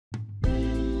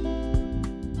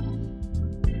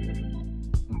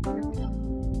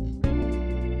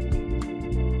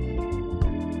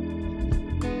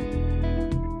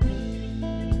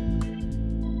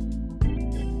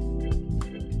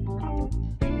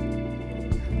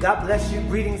God bless you.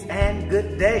 Greetings and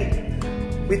good day.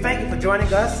 We thank you for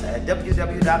joining us at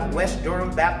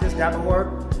www.westdurhambaptist.org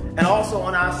and also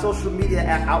on our social media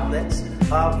outlets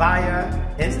via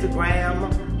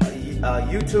Instagram,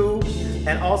 YouTube,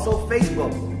 and also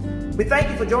Facebook. We thank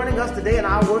you for joining us today in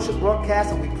our worship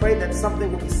broadcast, and we pray that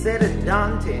something will be said and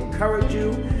done to encourage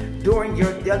you during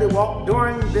your daily walk,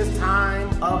 during this time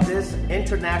of this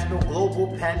international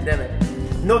global pandemic.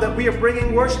 Know that we are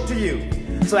bringing worship to you.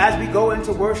 So as we go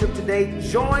into worship today,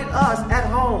 join us at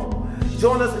home.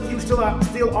 Join us if you still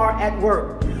are at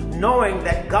work, knowing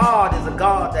that God is a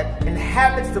God that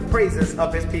inhabits the praises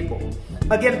of his people.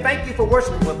 Again, thank you for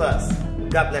worshiping with us.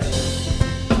 God bless you.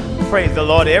 Praise the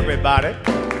Lord, everybody.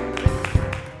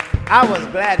 I was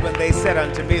glad when they said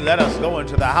unto me, let us go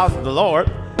into the house of the Lord,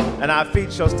 and our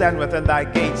feet shall stand within thy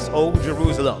gates, O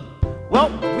Jerusalem. Well,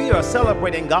 we are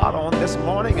celebrating God on this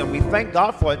morning, and we thank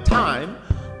God for a time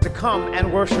to come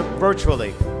and worship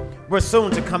virtually. We're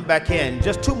soon to come back in.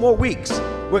 Just 2 more weeks,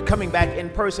 we're coming back in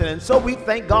person. And so we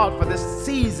thank God for this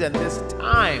season, this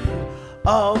time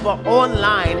of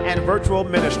online and virtual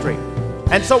ministry.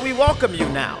 And so we welcome you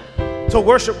now to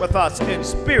worship with us in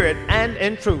spirit and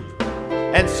in truth.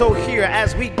 And so here,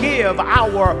 as we give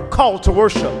our call to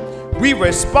worship, we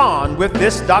respond with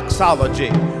this doxology.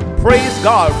 Praise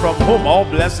God, from whom all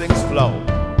blessings flow.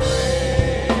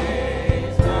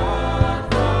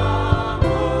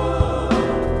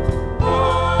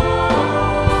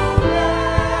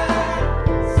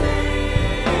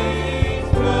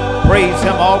 Praise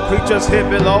him, all creatures here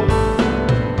below.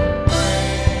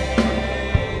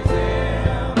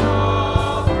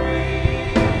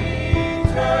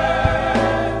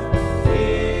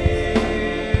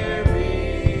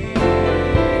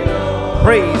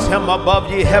 Praise him above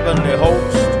ye heavenly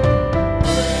host.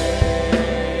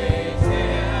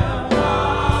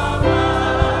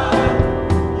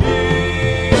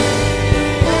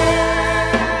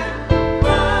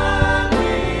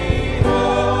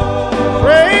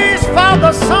 Praise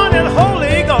Father, Son, and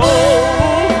Holy Ghost.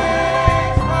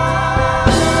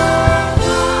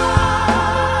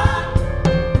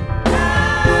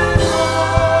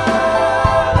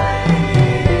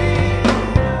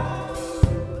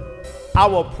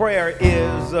 Our prayer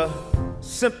is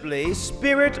simply,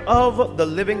 Spirit of the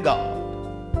living God,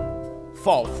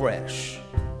 fall fresh.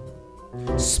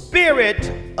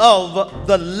 Spirit of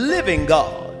the living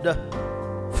God,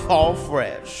 fall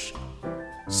fresh.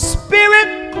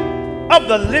 Spirit of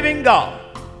the living God,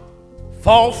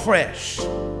 fall fresh.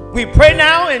 We pray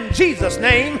now in Jesus'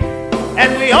 name,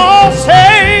 and we all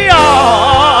say,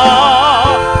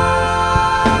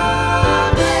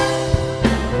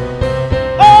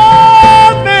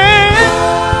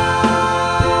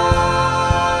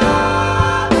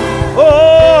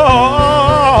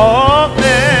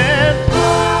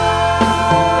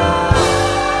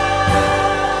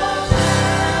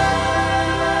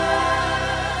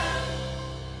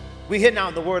 we hear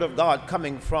now the word of God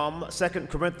coming from 2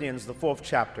 Corinthians, the 4th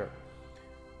chapter.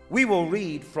 We will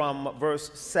read from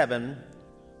verse 7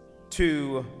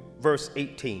 to verse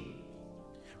 18.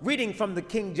 Reading from the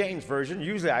King James Version,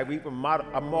 usually I read from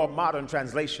a more modern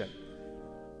translation,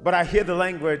 but I hear the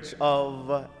language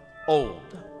of old.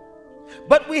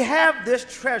 But we have this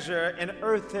treasure in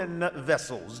earthen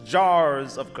vessels,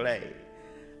 jars of clay,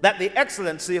 that the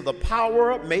excellency of the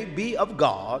power may be of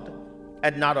God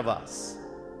and not of us.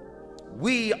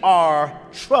 We are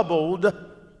troubled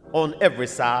on every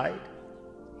side,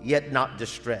 yet not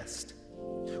distressed.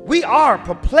 We are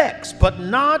perplexed, but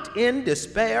not in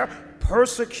despair,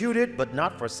 persecuted, but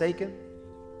not forsaken,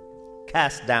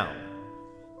 cast down,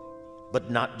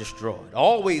 but not destroyed,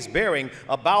 always bearing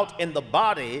about in the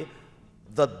body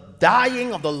the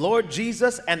dying of the Lord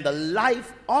Jesus and the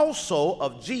life also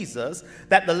of Jesus,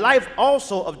 that the life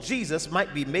also of Jesus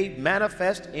might be made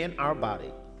manifest in our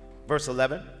body. Verse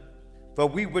 11. For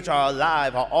we which are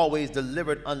alive are always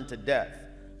delivered unto death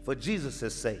for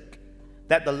Jesus' sake,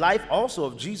 that the life also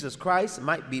of Jesus Christ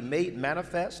might be made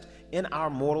manifest in our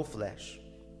mortal flesh.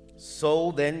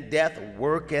 So then death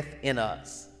worketh in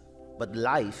us, but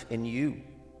life in you.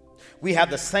 We have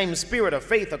the same spirit of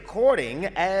faith, according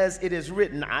as it is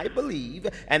written, I believe,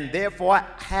 and therefore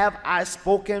have I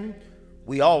spoken.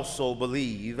 We also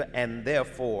believe, and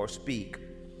therefore speak,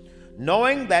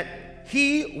 knowing that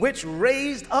he which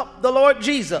raised up the Lord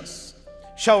Jesus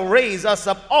shall raise us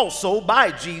up also by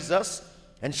Jesus,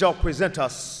 and shall present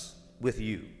us with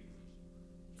you.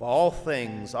 For all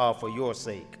things are for your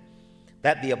sake,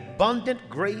 that the abundant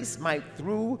grace might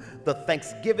through the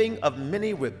thanksgiving of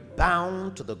many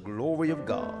rebound to the glory of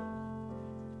God,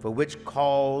 for which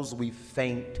cause we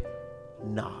faint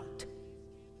not,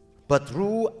 But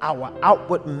through our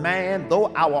outward man,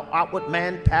 though our outward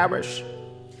man perish,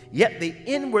 yet the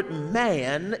inward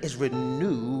man is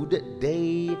renewed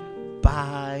day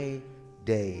by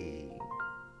day.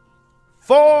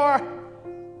 For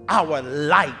our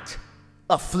light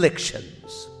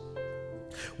afflictions,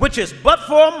 which is but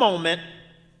for a moment,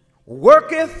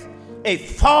 worketh a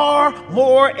far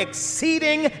more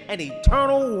exceeding and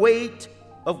eternal weight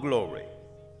of glory,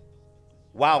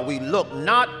 while we look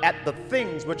not at the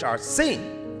things which are seen,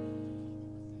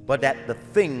 but at the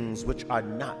things which are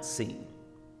not seen.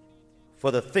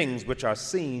 For the things which are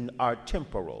seen are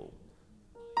temporal,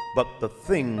 but the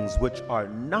things which are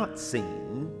not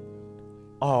seen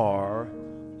are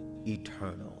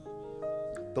eternal.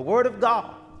 The word of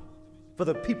God for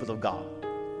the people of God,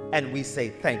 and we say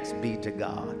thanks be to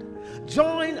God.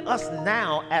 Join us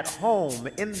now at home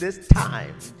in this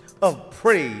time of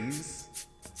praise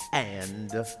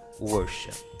and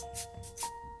worship.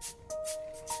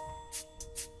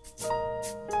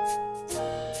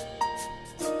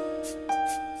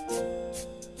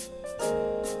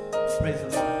 Praise the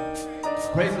Lord.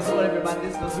 Praise the Lord, everybody.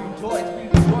 This is rejoice. We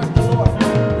rejoice the Lord.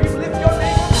 We lift your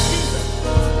name up, Jesus.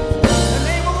 The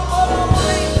name of the Lord, all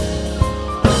names.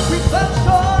 We bless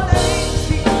your name,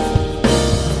 Jesus.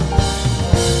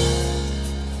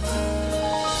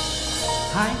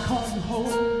 I call you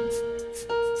holy.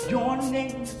 Your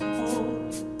name is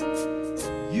holy.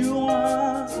 You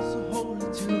are so holy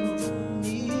to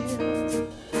me.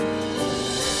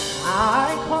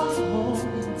 I call you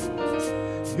holy.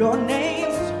 Your name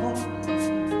is holy.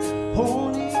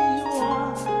 Holy you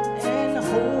are, and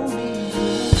holy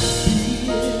you will be.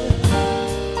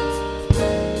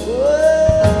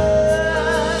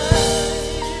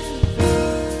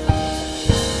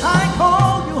 I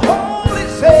call you holy,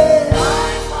 say. I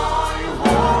call you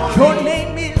holy. Your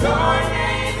name is holy.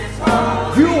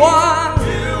 You are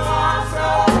so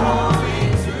holy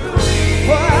to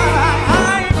me. I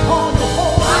call you holy.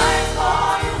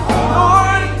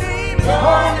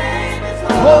 Your name is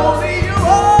holy. Holy you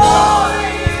are.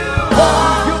 Holy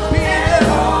you be.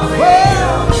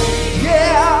 Well,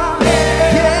 yeah,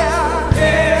 yeah,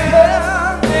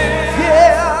 yeah,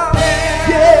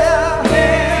 yeah,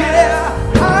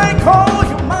 yeah. I call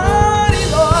you mighty,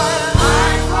 Lord. I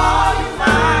call you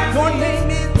mighty. Your name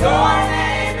is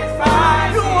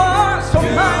mighty. You are so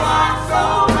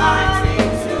mighty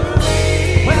to me.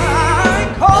 When I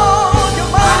call you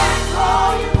mighty,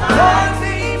 your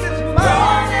name is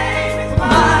mighty.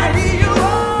 Mighty you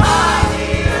are. Mighty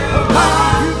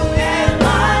you and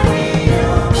mighty you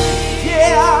be.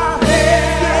 Yeah,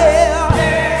 yeah,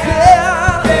 yeah,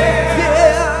 yeah,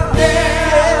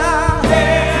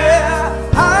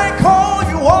 yeah. I call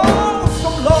you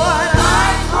awesome, Lord. I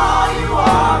call you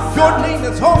awesome. Your name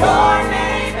is holy. Your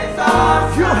name is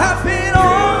awesome. You have been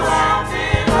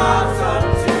awesome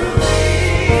to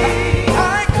me.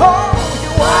 I call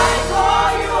you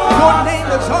awesome. Your name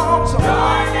is awesome.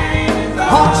 Your name is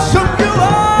awesome. Awesome you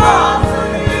are.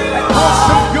 And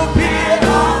awesome you'll be.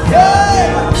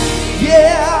 Yeah,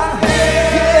 yeah,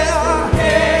 yeah,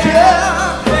 yeah,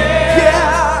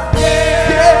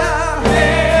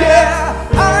 yeah,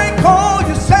 yeah. I call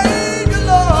you Savior,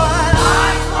 Lord. I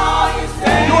call you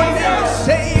Savior. Your name is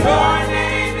Savior. Your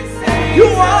name is Savior. You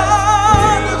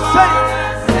are the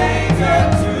Savior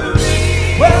to me.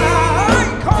 Well, I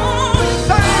call you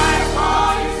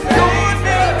Savior. Your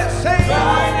name is Savior.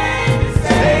 Your name is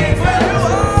Savior. You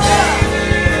are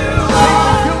Savior.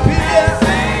 You be.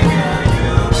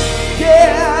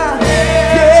 Yeah,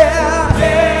 yeah,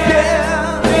 yeah,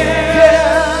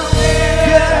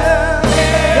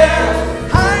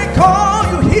 yeah. I call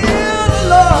you healer,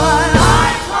 Lord. I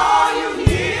call you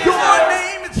healer. Your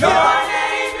name is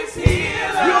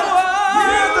healer. You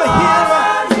are the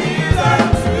healer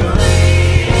to me.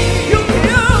 You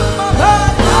heal my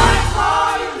body. I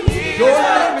call you healer. Your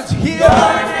name is healer.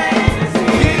 Your name is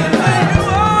healer. You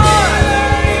are.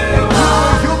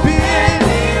 You be.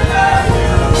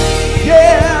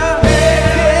 Yeah,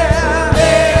 yeah,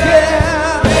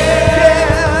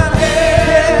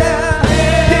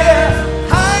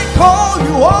 yeah. I call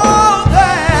you all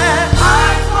that.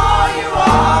 I call you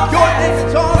all. Your name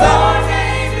is all that.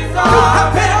 You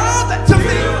have been all that to me. You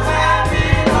have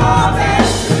been all that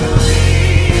to me.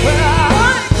 Well, I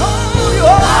call you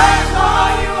all. I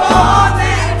call you all. Your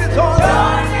name is all that.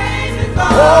 Your name is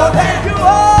all that you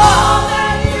are.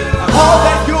 All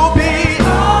that you'll be.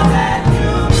 All that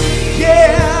you'll be.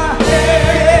 Yeah, yeah,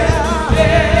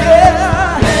 yeah,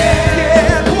 yeah.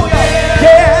 Come on, y'all.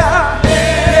 Yeah,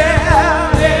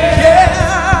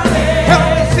 yeah. Help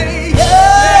me sing.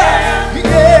 Yeah,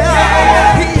 yeah,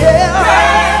 yeah, yeah,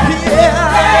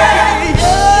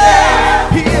 yeah.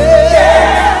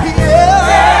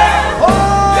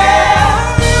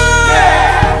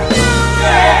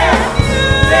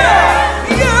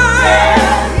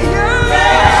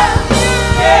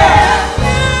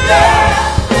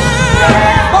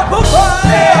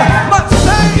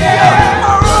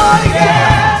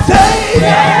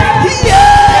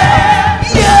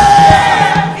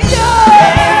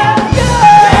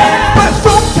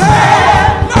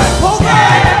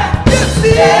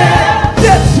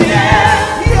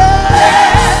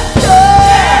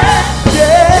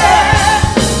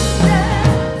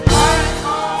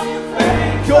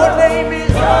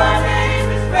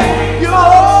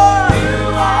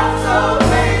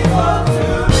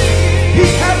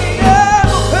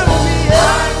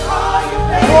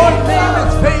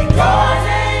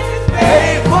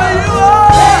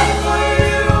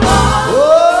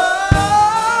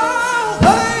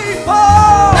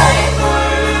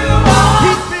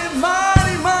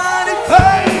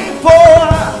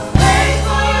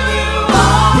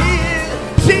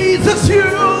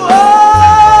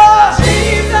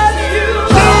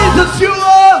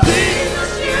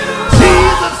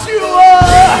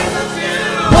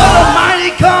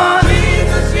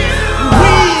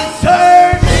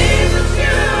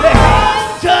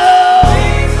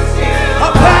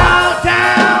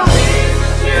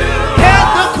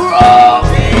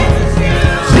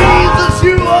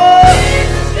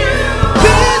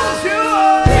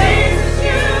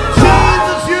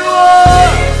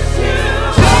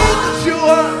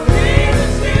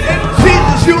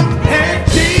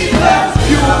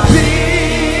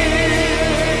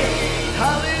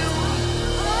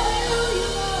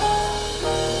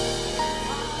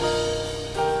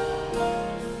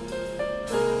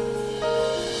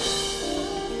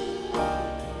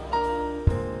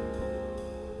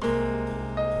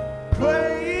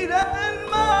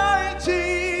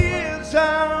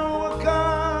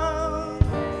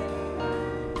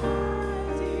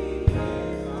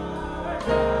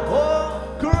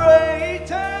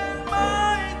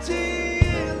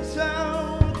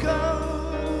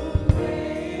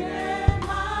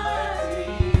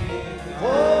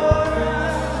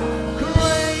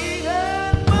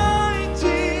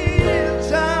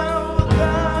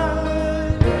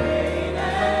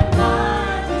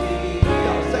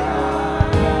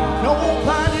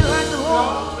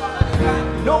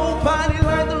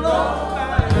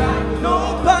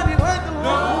 Nobody like the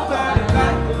Lord.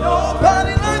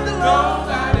 Nobody like the Lord.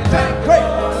 Great,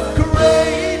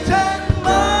 great and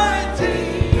mighty.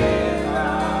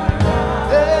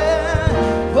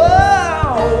 Yeah.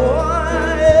 Wow.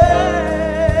 Yeah.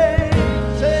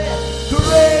 Say,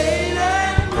 great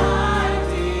and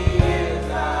mighty is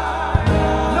our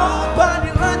God.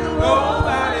 Nobody like the Lord.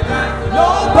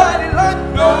 Nobody like the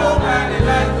Lord. Nobody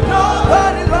like the Lord.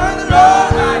 Nobody like the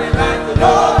Lord.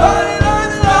 Nobody like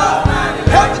the Lord.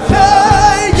 Help me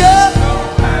tell you.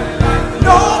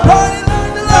 Nobody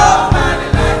like the Lord.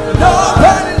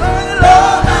 Nobody like the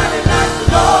Lord.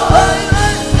 Nobody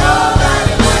like the Lord.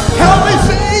 Help me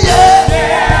say yeah.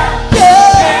 Yeah.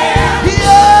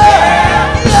 Yeah.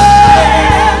 Yeah.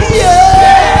 Yeah.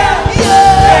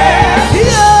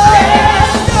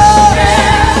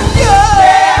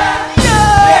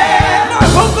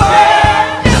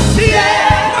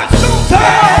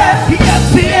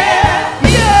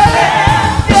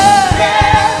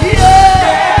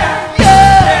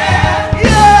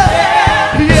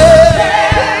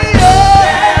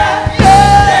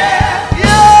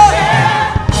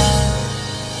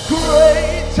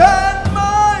 Great and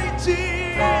mighty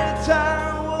is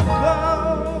our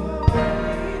God.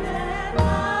 Great and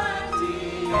mighty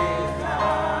is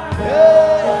our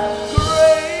God.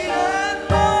 Great and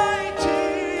mighty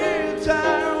is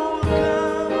our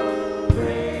God.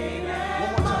 Great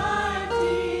and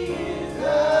mighty is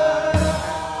our God.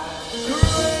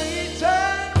 Great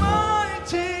and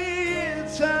mighty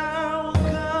is our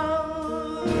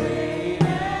God. Great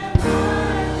and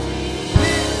mighty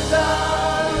is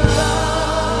our God.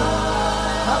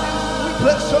 We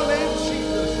bless your name,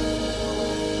 Jesus.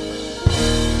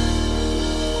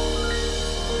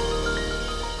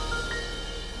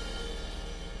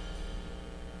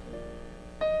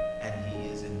 And he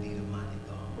is indeed a mighty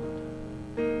God.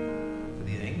 For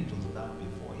the angels bow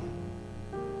before him.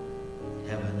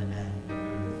 Heaven and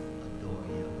earth adore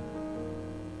him.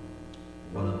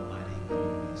 What a mighty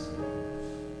God we serve.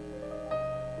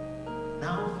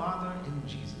 Now, Father, in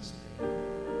Jesus' name,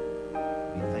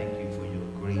 we thank you for your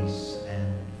grace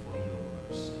and for your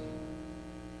mercy.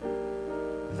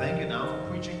 We thank you now for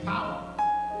preaching power.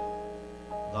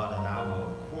 God, and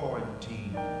our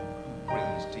quarantine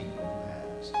praise team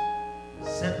has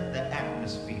set the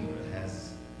atmosphere,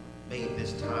 has made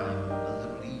this time a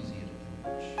little easier to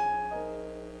preach.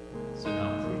 So now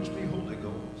preach me, Holy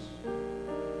Ghost,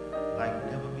 like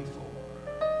never before.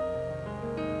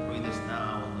 Pray this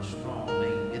now in the strong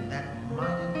name, in that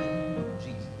mighty name of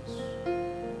Jesus,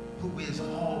 who is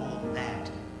all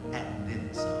that and then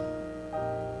some.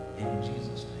 In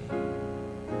Jesus' name,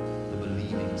 the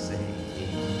believing say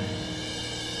amen.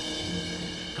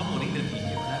 Come on, even if you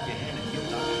give clap your hand and give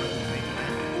God praise,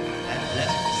 amen. That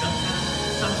bless you.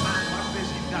 Sometimes my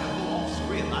business, you've got to go off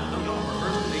script. I know y'all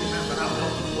rehearsed it, amen, but I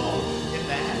love the flow in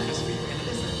the atmosphere. And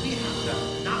listen, we have to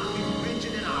not be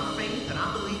rigid in our faith, and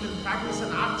I believe in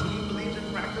practicing, our team believes in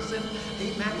practicing,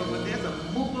 amen. But when there's a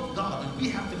move of God, and we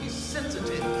have to be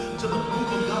sensitive to the move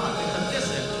of God. Because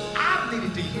listen, I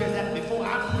needed to hear that before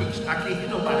I preached. I can't hear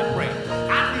nobody pray.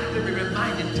 I needed to be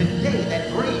reminded today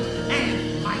that great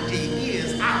and mighty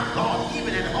is our God.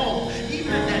 Even at home,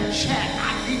 even in that chat,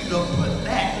 I need to put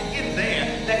that in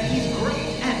there, that he's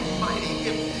great and mighty.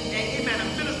 Amen.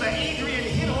 And Minister Adrian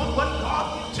hit on what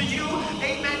God did to you.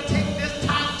 Amen. Take this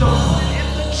time to put it in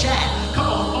the chat. Come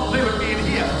on, don't play with me in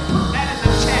here. Put that in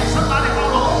the chat. Somebody ought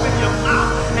to open your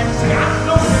mouth and say, I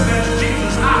know him as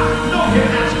Jesus. I know him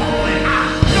as holy. I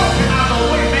know him as a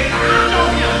way maker. I know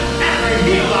him as a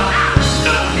healer. I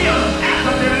know him as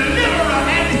a deliverer.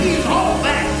 And he's all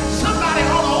that. Somebody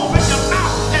ought to open your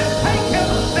mouth and thank him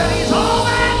that he's all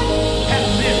that and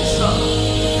then some.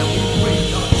 And we praise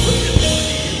God. We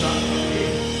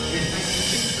thank you,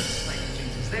 Jesus. Thank you,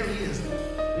 Jesus. There he is.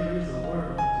 There is a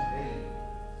word today.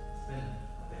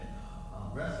 I've been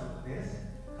wrestling with this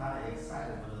and kind of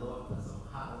excited when the Lord put some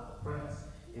hot off the press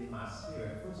in my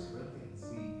spirit. 1 Corinthians,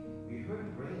 we heard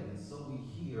it read, and so we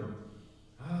hear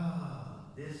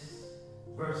this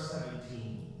verse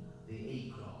 17, the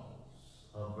A clause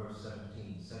of verse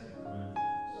 17, 2 Corinthians,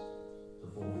 the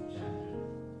 4th chapter.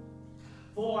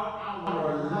 For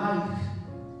our light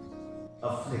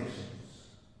afflictions,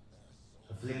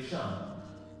 affliction,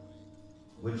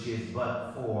 which is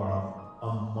but for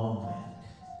a moment,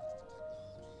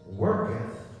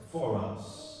 worketh for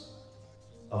us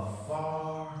a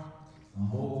far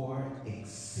more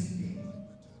exceeding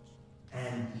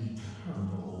and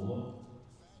eternal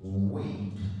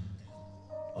weight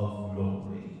of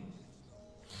glory.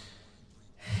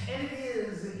 And it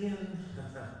is in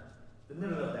the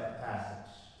middle of that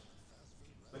passage,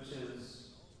 which is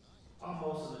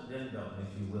addendum,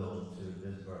 if you will, to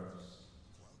this verse.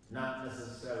 Not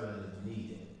necessarily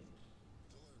needed.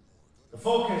 The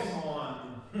focus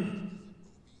on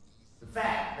the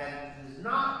fact that it's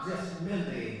not just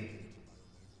merely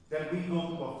that we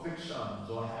go through afflictions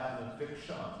or have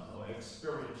afflictions or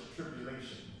experience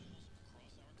tribulation,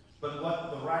 but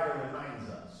what the writer reminds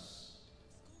us,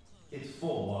 it's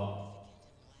for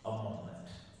a moment.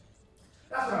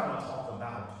 That's what I want to talk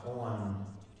about on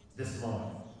this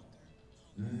morning.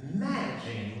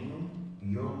 Managing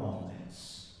your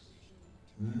moments.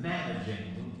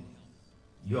 Managing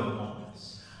your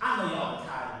moments. I know y'all are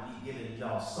tired of me giving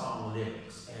y'all song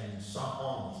lyrics and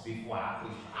songs before I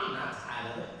preach. I'm not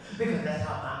tired of it because that's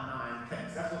how my mind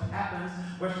thinks. That's what happens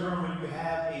when you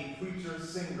have a preacher,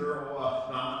 singer, or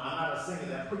no, I'm not a singer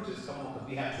that preachers come on because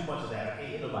we have too much of that. I can't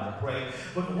hear nobody pray.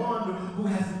 But one who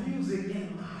has music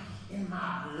in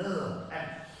my blood.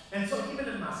 And so even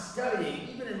in my studying,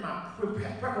 even in my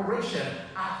preparation,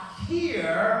 I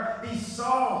hear these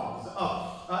songs.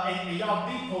 And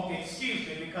y'all deep folk, excuse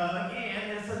me, because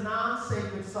again, it's a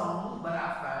non-sacred song, but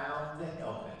I found the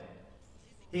help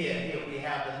in it. Here we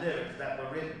have the lyrics that were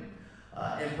written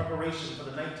in preparation for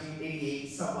the 1988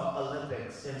 Summer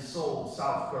Olympics in Seoul,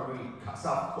 South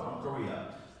Korea.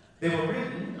 They were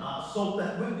written so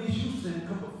that Whitney Houston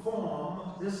could perform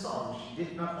this song. She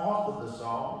did not author the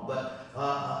song,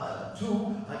 but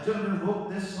two gentlemen wrote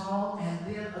this song, and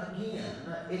then again,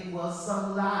 it was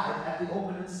sung live at the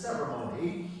opening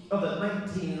ceremony of the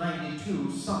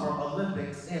 1992 Summer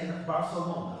Olympics in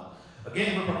Barcelona.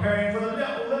 Again, we're preparing for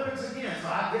the Olympics again, so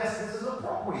I guess this is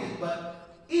appropriate. But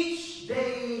each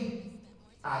day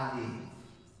I live,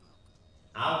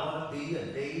 I want to be a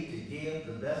day to give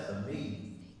the best of me.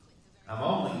 I'm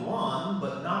only one,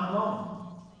 but not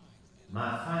long.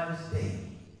 My finest day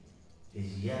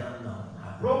is yet unknown.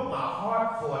 I broke my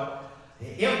heart for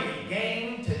every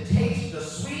game to taste the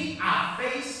sweet. I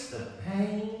face the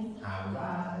pain. I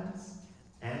rise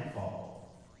and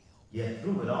fall. Yet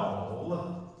through it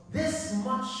all, this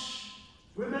much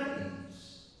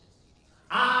remains.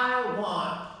 I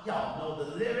want, y'all know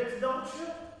the lyrics, don't you?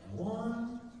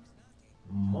 One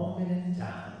moment in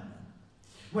time.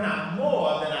 When I'm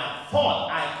more than I thought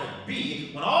I could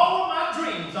be, when all of my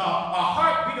dreams are a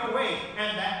heartbeat away,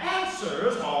 and the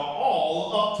answers are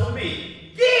all up to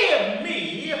me. Give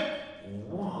me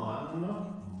one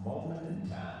moment in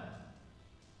time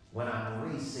when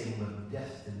I'm racing with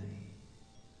destiny.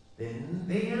 Then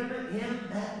in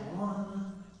that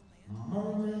one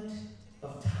moment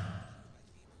of time,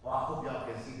 well, I hope y'all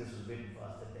can see this was written for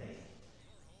us today.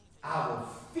 I will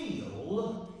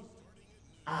feel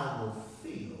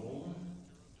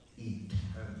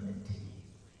eternity.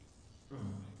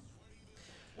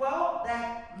 Well,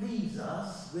 that leaves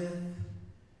us with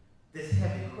this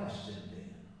heavy question then.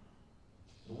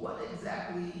 What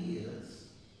exactly is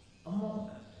a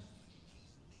moment?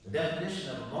 The definition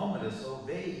of a moment is so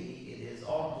vague, it is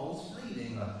almost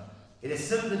fleeting. It is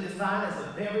simply defined as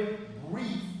a very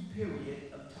brief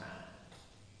period of time.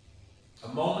 A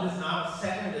moment is not a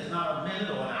second, it is not a minute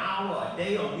or an hour, a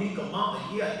day, a week, a month,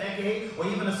 a year, a decade, or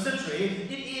even a century.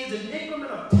 It is an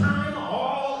increment of time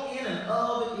all in and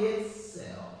of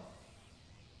itself.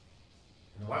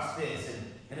 And watch this.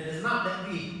 And it is not that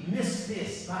we miss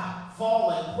this by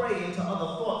falling prey into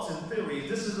other thoughts and theories.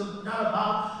 This is not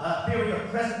about a theory of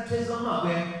presentism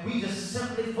where we just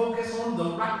simply focus on the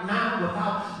right now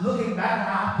without looking back at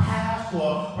our past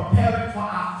or preparing for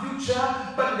our future.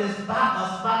 But it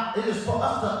is for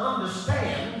us to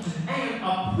understand and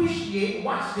appreciate,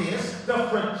 watch this, the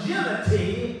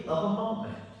fragility of a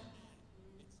moment.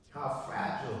 How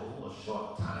fragile a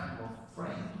short time of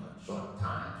frame, a short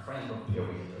time frame of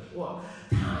period, a short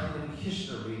time in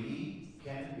history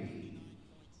can be.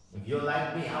 If you're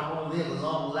like me, I want to live a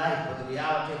long life, but the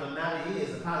reality of the matter is,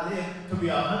 if I live to be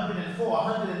 104,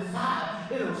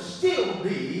 105, it'll still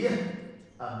be a minute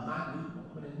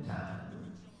moment in time.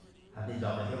 I need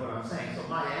y'all to hear what I'm saying. So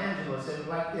Maya Angelou said it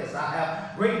like this: I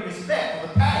have great respect for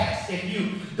the past. If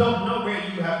you don't know where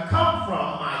you have come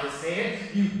from, Maya said,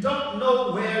 you don't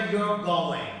know where you're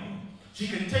going. She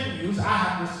continues, I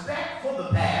have respect for the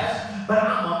past, but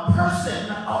I'm a person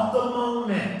of the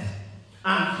moment.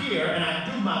 I'm here and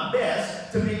I do my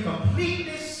best to be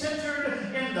completely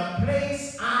centered in the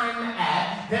place I'm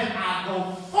at. Then I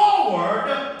go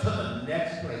forward to the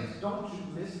next place. Don't you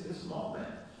miss this moment.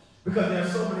 Because there are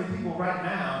so many people right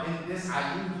now in this,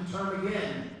 I use the term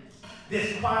again,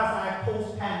 this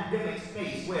quasi-post-pandemic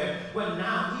space where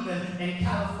now even in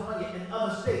California and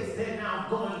other states, they're now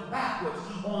going backwards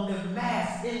on the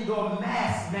indoor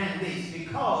mask mandates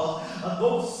because of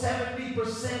those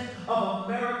 70% of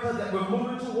America that we're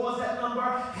moving towards that number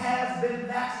has been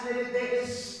vaccinated. There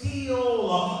is still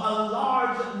a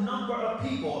large number of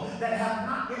people that have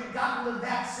not yet gotten the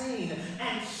vaccine.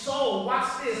 And so,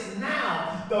 watch this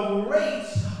now, the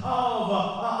rates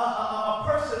of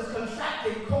persons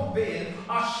contracting COVID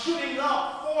are shooting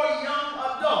up for young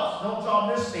adults. Don't y'all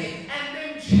miss me. And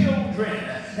then children.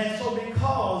 And so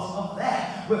because of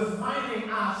that, we're finding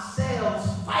ourselves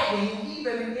fighting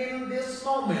even in this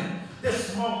moment.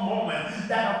 This small moment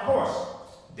that, of course,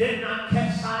 did not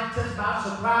catch scientists by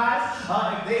surprise.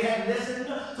 If they had listened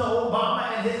to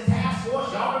Obama and his task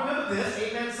force, y'all remember this,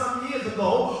 amen, some years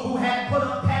ago, who had put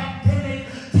a pandemic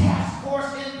task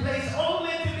force in place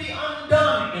only to be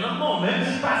undone in a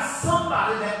moment by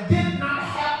somebody that did not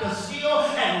have the skill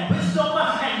and wisdom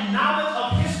and knowledge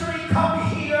of history come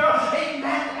here,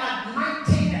 amen, at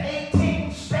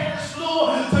 1918 Spanish flu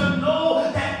to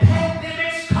know that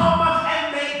pandemics come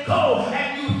and they go,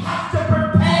 and you have to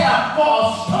prepare for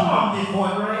a storm before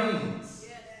it rains.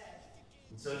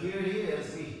 So here it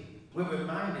is, we're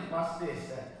reminded, watch this,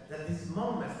 that these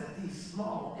moments, that these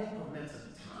small increments of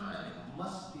time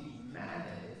must be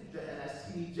managed, and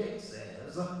as T.D. Jakes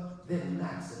says, then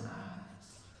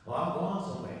maximized. Well, I'm going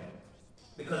somewhere.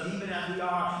 Because even as we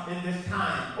are in this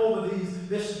time, over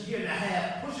this year and a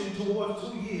half, pushing towards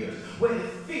 2 years, where it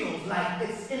feels like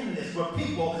it's endless, where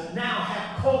people now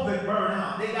have COVID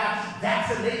burnout, they got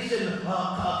vaccination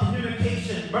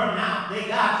communication burnout, they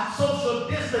got social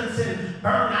distancing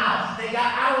burnout, they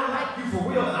got I don't like you for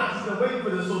real, and I've just been waiting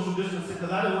for the social distancing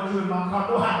because I didn't want you in my car,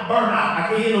 don't have to burn out, I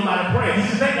can't hear nobody pray.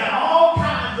 They got all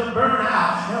kinds of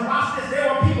burnout, and watch this,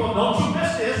 there were people, don't you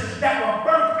miss this, that were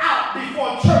burnt out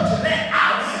before church let out.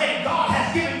 And God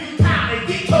has given you time to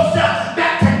get yourself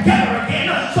back together again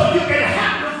so you can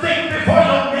handle things before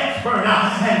your next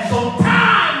burnout. And so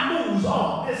time moves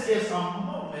on. This is a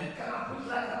moment. Can I preach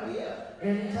like I'm here?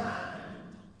 Anytime.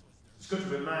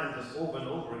 Scripture reminds us over and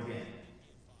over again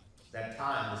that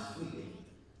time is fleeting.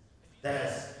 That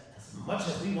as much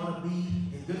as we want to be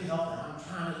in good health, and I'm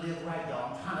trying to live right,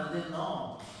 y'all, I'm trying to live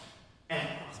long and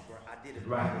prosper. I did it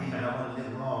right. Amen. I want to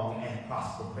live long and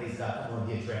prosper. Praise God. Come on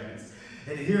here, Travis.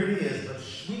 And here it is. But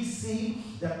we see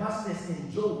that, watch this,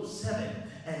 in Job 7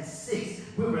 and 6,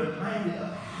 we're reminded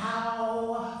of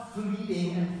how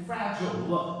fleeting and fragile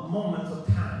moments of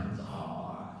times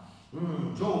are.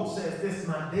 Job says this,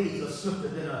 my days are swifter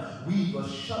than a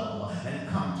weaver's shuttle and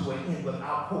come to an end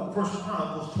without hope. 1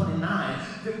 Chronicles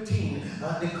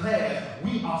 29:15 declares,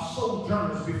 we are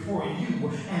sojourners before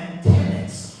you and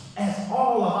tenants, as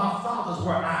all of our fathers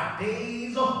were. Our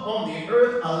days on the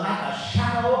earth are like a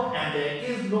shadow, and there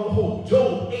is no hope.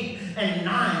 Job 8 and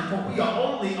 9, for we are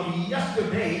only of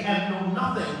yesterday and know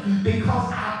nothing,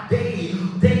 because our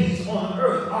days on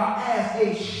earth are as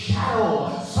a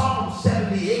shadow. Psalm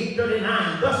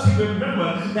 78:39, thus he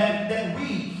remembered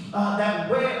that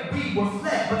where we were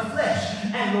flesh,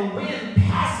 and the wind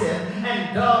passeth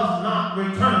and does not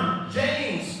return.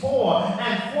 James 4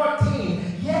 and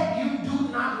 14, yet you do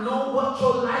not know what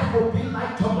your life will be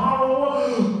like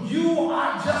tomorrow. You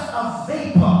are just a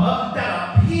vapor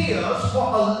that appears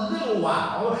for a little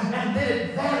while and then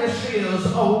it vanishes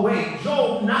away.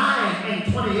 Job 9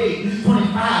 and 28,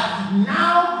 25.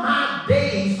 Now my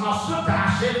days are swifter.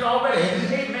 I said it already.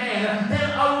 Amen.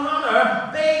 Then a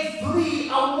runner, they flee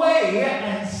away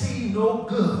and see no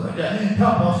good.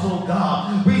 Help us, oh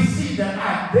God. We see that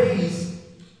our days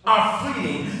are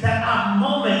fleeting, that our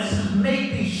moments may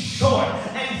be short.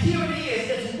 And here it is.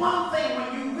 It's one thing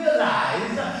when you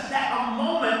realize that a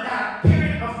moment, that a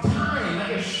period of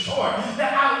time is short,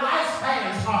 that our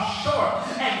lifespans are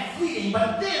short and fleeting.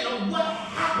 But then what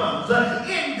happens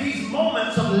in these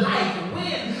moments of life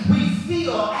when we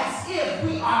feel as if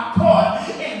we are caught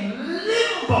in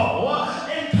limbo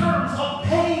in terms of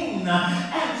pain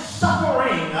and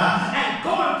suffering and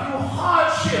going through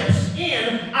hardships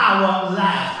in our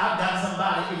lives? I've got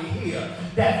somebody in here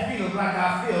that feels like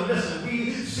I feel. Listen,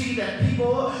 we see that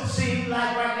people seem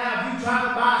like right now, if you're trying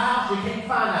to buy a house, you can't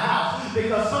find a house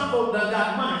because some folks done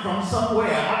got money from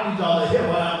somewhere. I need y'all to hear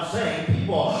what I'm saying.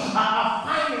 People are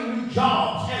finding new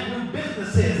jobs and new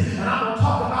businesses, and I'm going to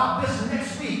talk about this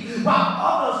next week. While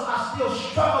others are still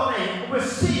struggling, we're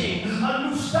seeing a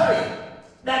new study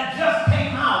that just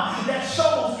came out that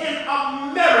shows in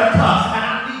America, and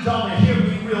I need y'all to hear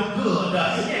me real good,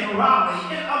 in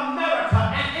Raleigh, in America,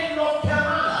 and in North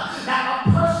Carolina, that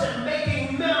a person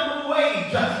making minimum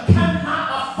wage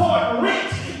cannot afford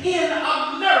rent in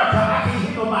America. I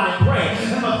nobody pray.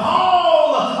 And with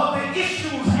all of the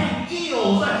issues and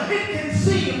ills, it can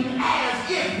seem as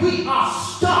if we are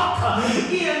stuck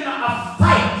in a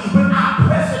fight with our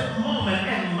present moment.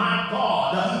 And my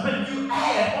God, when you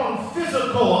add on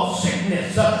physical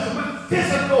sickness with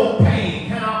physical pain,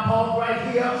 can I pause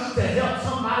right here to help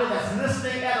somebody that's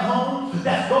listening at home,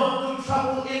 that's going through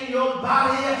trouble in your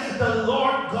body? The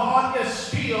Lord God is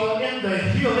still in the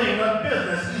healing of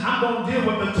business. I'm going to deal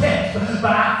with the text,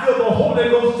 but I feel the Holy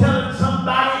Ghost telling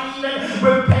somebody, even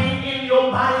with pain in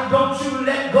your body, don't you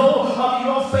let go of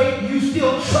your faith. You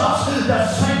still trust the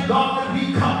same God that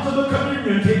we come to the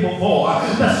communion table for.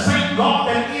 The same God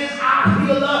that is our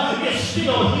healer is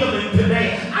still healing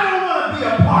today. I don't want to be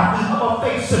a part of a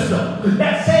faith system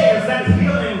that says that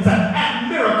healings and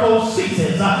miracles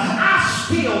ceases. I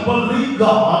still believe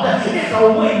God is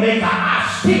a way maker. I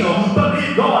still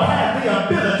believe God has the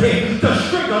ability to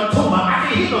shrink a tumor. I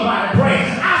can hear nobody pray.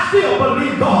 I still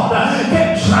believe God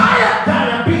can dry up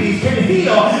diabetes, can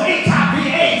heal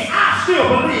HIV/AIDS. I still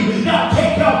believe y'all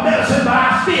take your medicine, but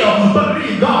I still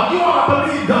believe God. You ought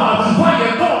to believe God while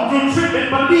you're going through treatment.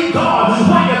 Believe God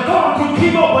while you're going through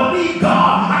chemo. Believe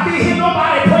God. I can hear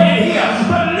nobody praying here.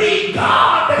 Believe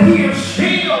God that He is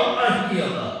still a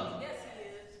healer. Yes,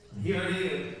 He is. Here it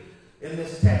is. In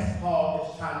this text, Paul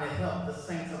is trying to help the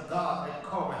saints of God at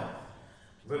Corinth,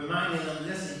 reminding them,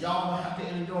 listen, y'all going to have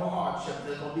to endure hardship.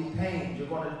 There's going to be pains. You're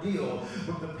going to deal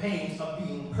with the pains of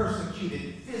being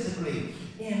persecuted physically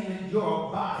in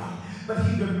your body. But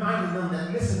he reminded them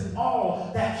that, listen,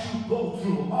 all that you go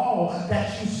through, all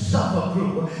that you suffer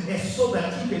through is so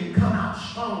that you can come out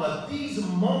stronger. These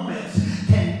moments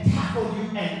can tackle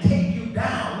you and take you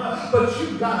down, but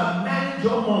you've got to manage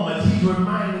your moments. He's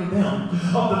reminding them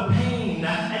of the pain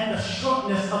and the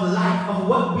shortness of life, of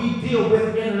what we deal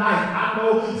with in life. I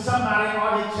know somebody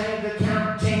already changed the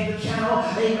channel,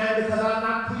 amen, because I'm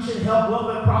not preaching health,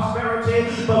 love, and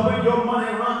prosperity, but when your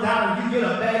money runs out and you get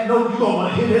a bad note, you don't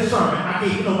want to hear this sermon. I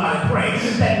can't hear nobody pray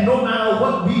that no matter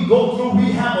what we go through,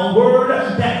 we have a word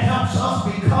that helps us,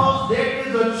 because there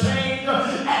is a change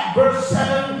at verse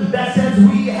 7 that says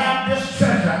we have this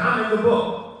treasure. I'm in the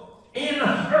book. In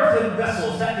earthen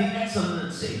vessels, that the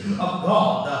excellency of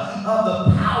God, of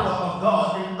the power of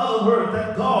God. In other words,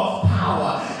 that God's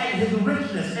power and His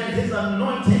richness and His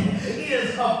anointing is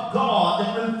of God.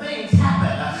 And when things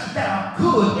happen that are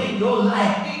good in your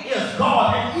life, it is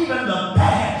God. And even the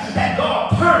bad that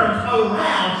God turns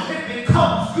around, it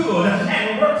becomes good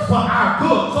and works for our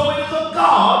good. So it is of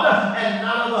God and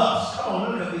not of us. Come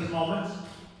on, look at these moments.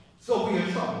 So we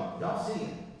in trouble. Y'all see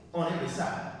it on every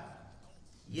side.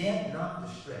 Yet not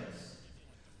distressed.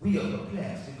 We are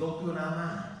perplexed. We go through in our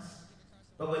minds.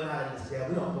 But we're not in despair.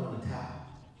 We don't go in the towel.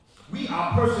 We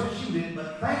are persecuted,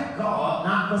 but thank God,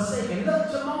 not forsaken. Look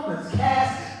at your moments.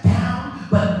 Cast down,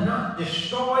 but not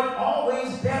destroyed.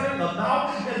 Always bearing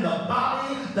about in the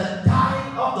body the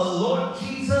dying of the Lord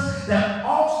Jesus, that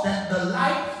the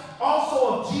life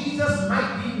also of Jesus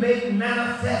might be made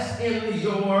manifest in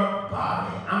your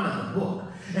body. I'm in the book.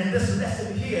 And this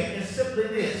lesson here is simply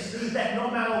this, that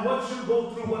no matter what you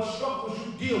go through, what struggles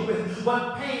you deal with,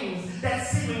 what pains that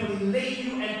seemingly lay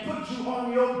you and put you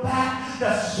on your back,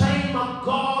 the same of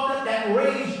God that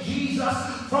raised Jesus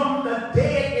from the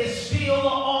dead is still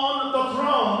on the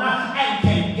throne and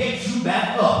can get you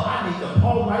back up. I need to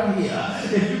pause right here.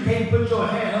 If you can't put your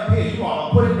hand up here, you ought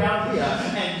to put it down here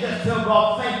and just tell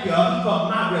God, thank you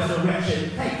for my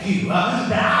resurrection. Thank you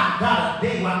that I've got a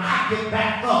day when I get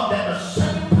back up, that the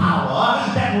same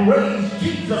power that raised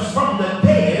Jesus from the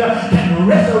dead can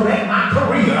resurrect my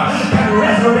career, can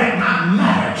resurrect my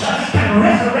marriage, can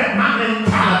resurrect my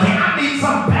mentality. I need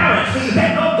some parents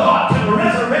that know God can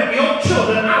resurrect your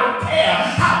children. I don't care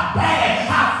how bad,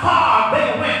 how far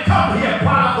they went. Come here,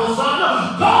 prodigal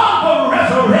son. God will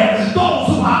resurrect those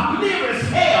who are near as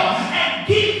hell and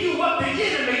give you what the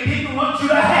enemy didn't want you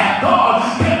to have.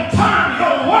 God can turn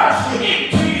your worst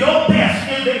into your best.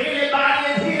 Is there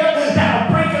anybody in here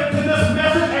that'll break into this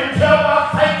message and tell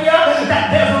God, thank you that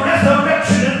there's a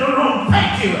resurrection in the room?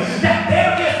 Thank you that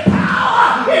there is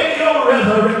power in your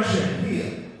resurrection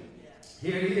here.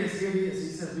 Here it is, here it is. He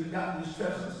says, we've got these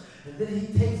treasures. And then he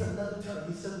takes another turn.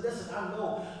 He said, listen, I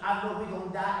know we're going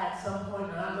to die at some point,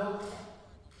 and I know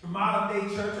modern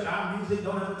day church and our music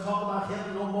don't ever talk about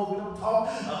heaven no more. We don't talk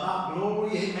about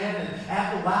glory, amen, and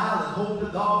after a while and hold to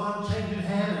God's unchanging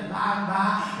hand and by.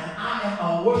 And I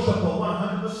am a worshiper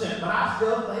 100%, but I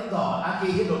still thank God. I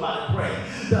can't hear nobody pray.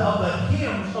 Of the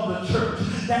hymns of the church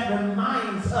that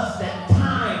reminds us that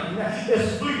time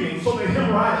is fleeting. So the hymn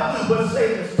writer would say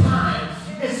this: time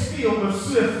is filled with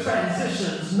swift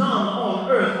transitions. None on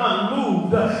earth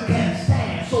unmoved can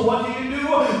stand. So what do?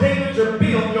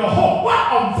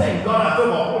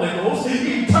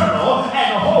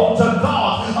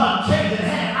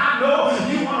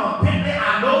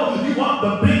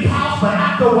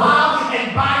 little while,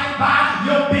 and by,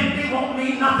 your big thing won't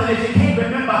mean nothing if you can't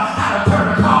remember how to turn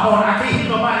a car on. I can't hear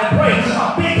nobody pray.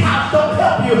 A big house don't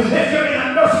help you if you're in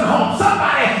a nursing home.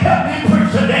 Somebody help me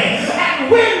preach today. And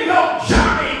when your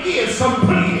journey is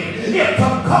completed, if to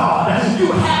God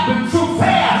you have been through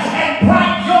fair and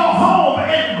bright, your home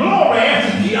in glory,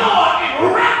 your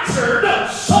enraptured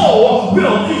soul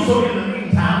will do so. In the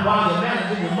meantime, while you're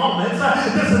managing your moments,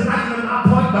 this is not even my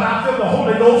point, but I feel the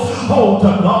Holy Ghost hold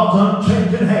to God's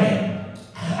unchanging hand.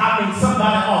 I mean,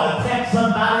 somebody ought to text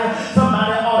somebody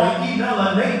ought to email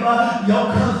a neighbor, your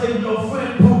cousin, your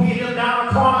friend, who get them down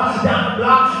the corner, down the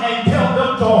block, and tell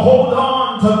them to hold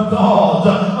on to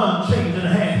God's unchanging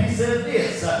hand. He says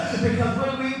this, because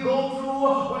when we go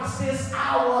through, what's this,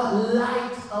 our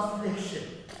light affliction.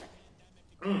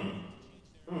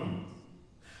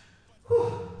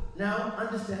 Now,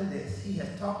 understand this. He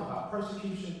has talked about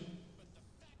persecution,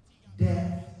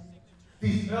 death.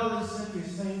 These early century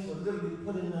saints were literally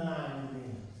put in the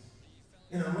line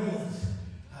in arenas.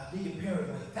 Deacon Perry,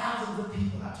 with thousands of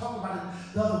people. I talked about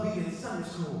it the other week in Sunday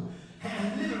school.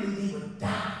 And literally they would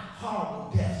die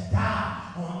horrible deaths,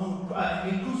 die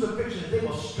in crucifixions. They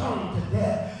were stoned to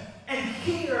death. And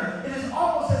here, it is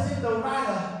almost as if the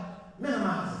writer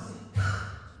minimizes it.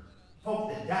 Folk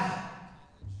that died.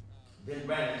 Then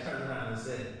Brandon turned around and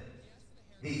said,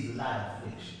 these light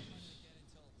afflictions.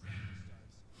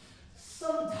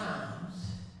 Sometimes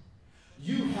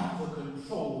you have to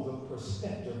control the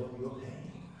perspective of your pain.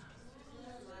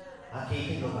 I can't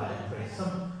hear nobody pray.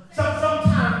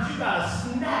 Sometimes you gotta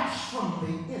snatch from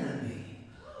the enemy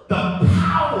the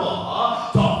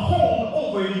power to hold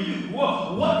over you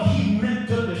what he meant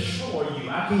to destroy you.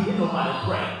 I can't hear nobody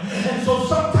pray. And so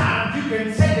sometimes you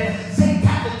can say that Satan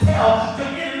has to tell the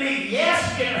enemy,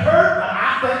 yes, it hurt, but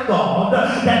I thank God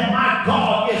that my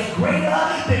God is greater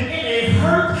than any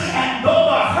hurt. And though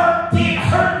the hurt did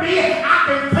hurt me, I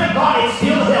can thank God it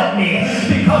still helped me.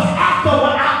 Because after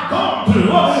what I've gone through,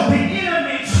 the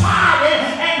enemy tried it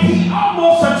and he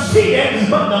almost succeeded.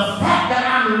 But the fact that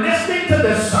I'm listening to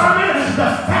the sermon,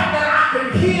 the fact that I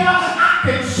can hear, I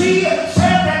can see, says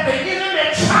that the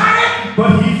enemy tried it,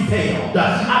 but he failed.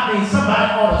 I mean,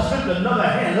 somebody ought to send another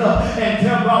hand up and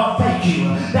tell God, thank you,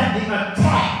 that the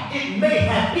attack, it may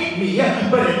have hit me,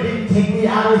 but it didn't take me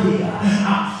out of here.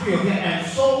 I'm still here. And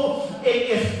so it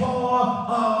is for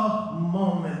a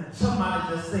moment.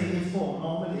 Somebody just say it's for a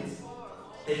moment.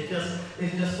 It's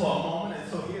just for a moment. And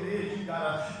so here it is. You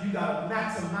gotta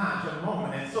maximize your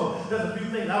moment. And so there's a few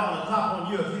things I want to drop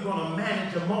on you if you're going to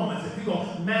manage your moments. If you're going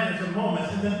to manage your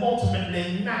moments and then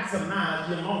ultimately maximize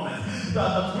your moments.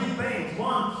 The three things.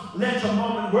 One, let your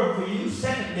moment work for you.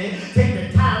 Secondly,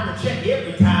 take the time to check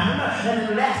every time. And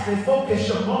then lastly, focus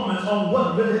your moments on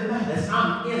what really matters.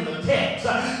 I'm in the text.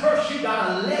 First, you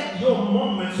gotta let your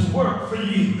moments work for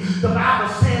you. The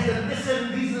Bible says that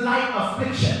listen, these light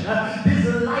affliction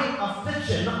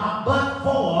are but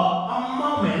for a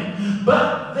moment,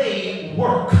 but they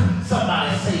work.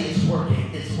 Somebody say it's working.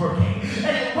 It's working.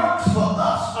 And it works for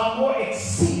us a more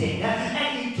exceeding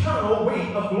and eternal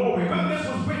weight of glory. But this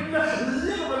was written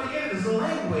literally in this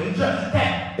language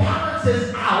that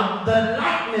balances out the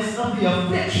lightness of the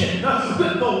affliction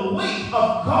with the weight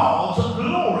of God's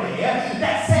glory.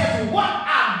 That says what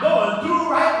I'm going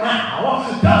through right now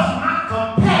does not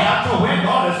compare to where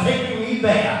God is taking me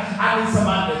there. I need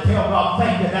somebody to tell God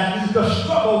thank you that the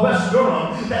struggle West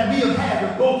Durham that we have had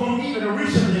to go through even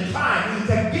recently trying to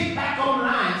get back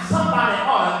online. Somebody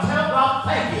ought to tell God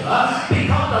thank you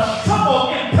because the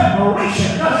struggle in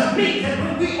preparation means that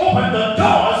when we open the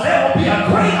doors there will be a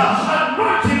greater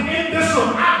anointing in this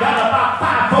room. I got about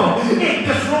 5 folk in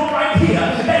this room right here.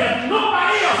 And if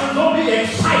nobody else is going to be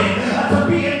excited to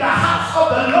be in the house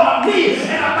of the Lord, me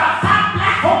and about 5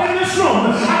 black folk in this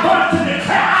room, I'm going to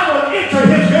declare I will enter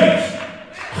his gates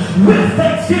with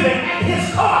thanksgiving and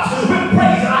his courts with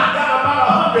praise. And I got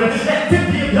about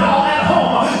 150 of y'all at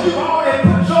home. You've already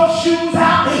put your shoes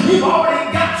out. You've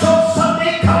already got your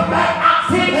Sunday comeback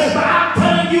outfit. But I'm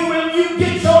telling you, when you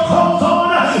get your clothes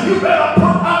on, you better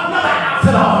put another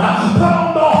outfit on. Put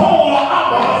on the whole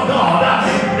armor of God.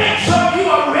 Make sure you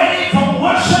are ready for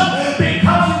worship,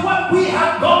 because what we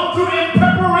have gone through in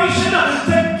preparation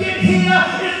to get here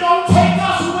is going to take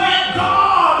us where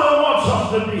God wants us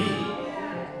to be.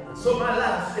 So my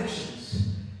life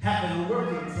afflictions have been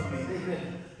working for me.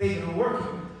 They've been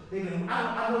working.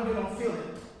 I know you don't feel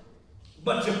it,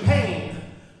 but your pain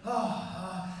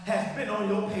has been on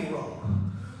your payroll.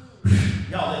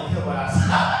 Y'all didn't hear what I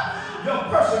said. Your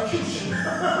persecution.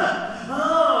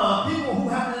 People who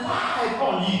have lied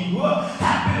on you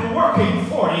have been working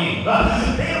for you.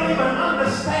 They don't even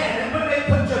understand it when they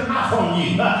put your mouth on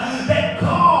you. That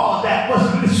God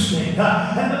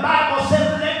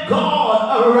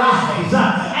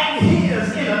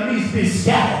be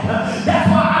scattered. That's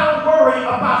why I don't worry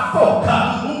about folk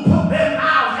who put their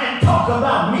mouths and talk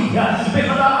about me,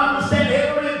 because I understand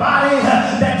everybody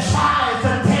that tries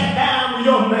to tear down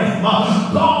your name,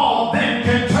 God then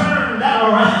can turn that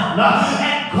around,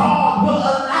 and God will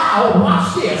allow,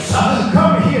 watch this,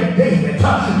 come here, David,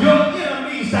 your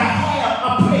enemies to have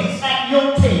a place at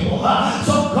your table.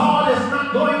 So God is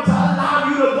not going to allow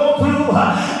you to go through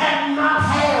and not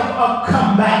have a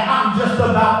comeback. I'm just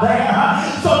about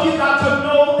there. So you got to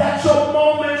know that your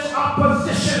moments are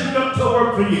positioned to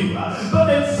work for you. But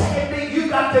then secondly, you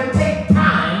got to take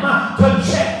time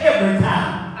to check every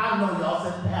time. I know y'all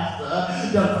said, Pastor,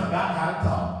 you forgot how to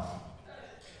talk.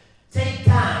 Take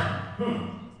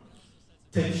time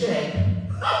to check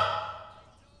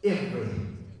every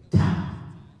time.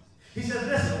 He says,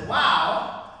 listen,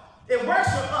 wow, it works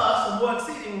for us a more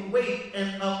exceeding weight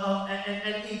and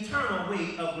an eternal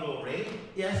weight of glory.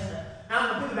 Yes, I'm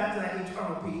going to put it back to that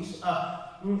eternal piece.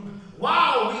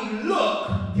 While we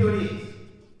look, here it is,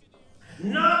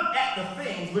 not at the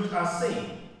things which are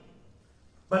seen,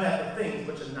 but at the things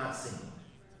which are not seen.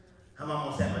 I'm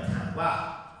almost at my time.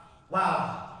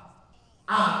 Wow.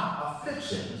 Our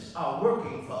afflictions are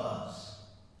working for us.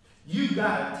 You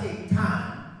got to take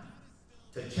time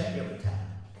to check every time.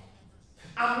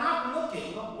 I'm not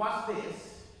looking, watch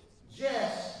this,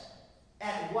 just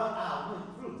at what I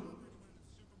went through.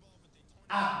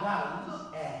 I've got to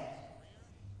look at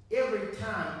every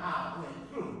time I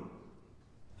went through.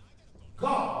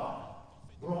 God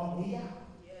brought me out.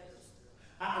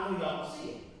 I know y'all don't see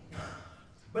it.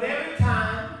 But every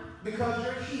time, because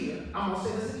you're here, I'm going to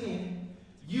say this again,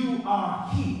 you are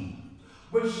here,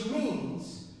 which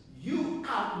means you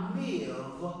outlive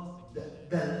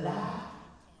the lie,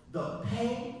 the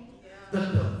pain, the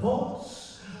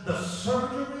divorce, the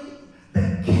surgery,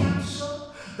 the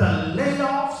cancer, the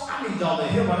layoffs. I need y'all to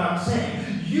hear what I'm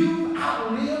saying. You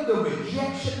outlive the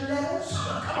rejection letters.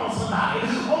 Come on, somebody.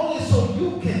 Only so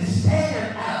you can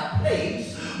stand at a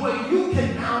place where you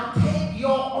can now take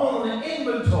your own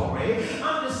inventory,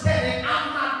 understanding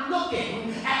I'm not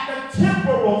looking at the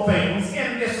temporal things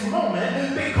in this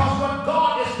moment, because what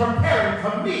God is preparing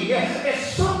for me is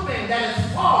something that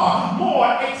is far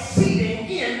more exceeding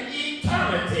in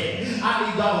eternity. I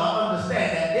need y'all to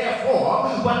understand that.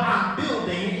 Therefore, what I'm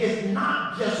building is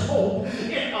not just hope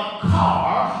in a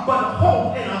car, but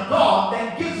hope in a God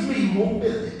that gives me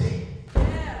mobility.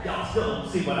 Y'all still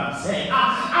don't see what I'm saying.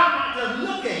 I'm not just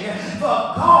looking for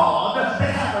a God that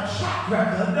has a track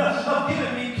record of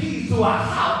giving me keys to a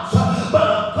house, but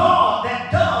a God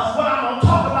that does what I'm going to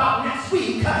talk about next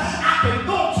week. I can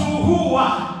go to who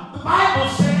the Bible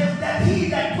says that he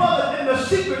that dwelleth in the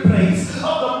secret place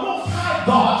of the Most High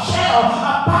God shall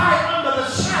abide under the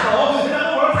shadow. In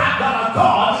other words, I've got a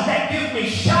God that gives me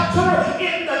shelter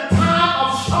in the time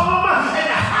of storm and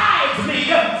hides me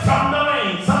from the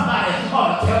rain. Somebody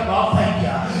ought to tell God thank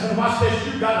you. And watch this,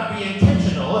 you got to be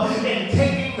intentional in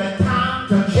taking the time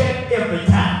to check every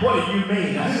time. What do you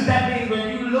mean? That means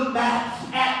when you look back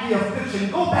at the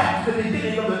affliction, go back to the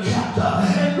beginning of the chapter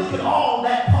and look at all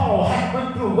that Paul had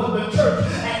went through, what the church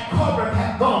at Corinth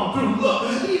had gone through.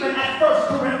 Look, even at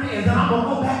 1 Corinthians, and I'm going to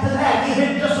go back to that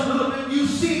in just a little bit. You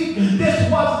see, this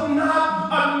was not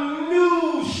a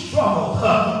new struggle.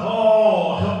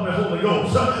 Oh, help me, Holy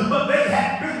Ghost. But they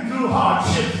had been through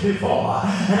hardships before.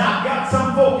 And I've got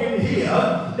some folk in here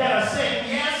that are saying,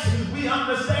 yes, we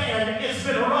understand it's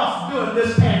been rough during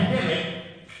this pandemic.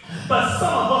 But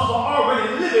some of us are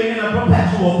already living in a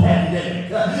perpetual pandemic.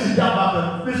 Y'all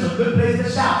about to, this is a good place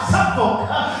to shout. Some folk,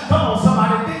 come on,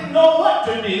 somebody didn't know what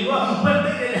to do when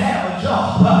they didn't have a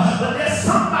job. But there's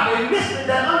somebody listening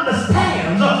that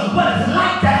understands what it's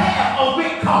like to have a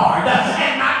weak card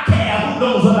and not care who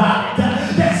knows about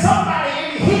it. There's somebody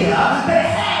in here that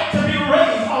had to be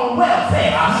raised on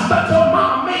welfare, but your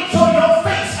mom made sure your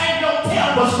face and your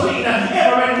tail was clean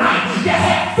every night. You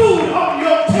had food on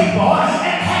your table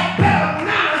and had better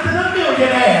manners than a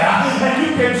millionaire. And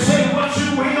you can say what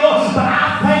you will, but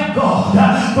I thank God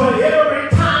for every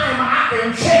time I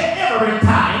can check every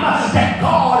time that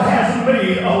God has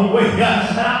made a way.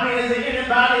 And I mean, is there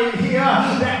anybody in here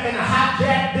that can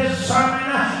hijack this sermon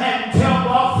and tell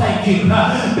God thank you?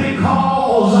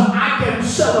 Because I can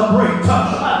celebrate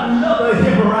another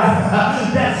hymn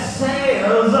writer that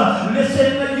says,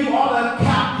 listen, you ought to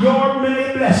count your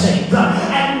many blessings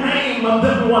and name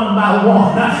them one by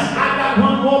one. I got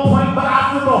one more point, but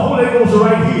I feel the Holy Ghost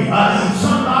right here.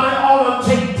 Somebody ought to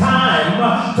take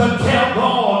time to tell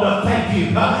God thank you.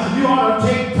 You ought to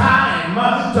take time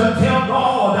to tell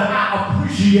God I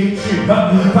appreciate you for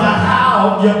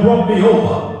how you brought me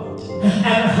over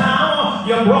and how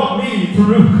you brought me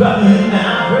through. And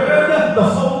I heard heard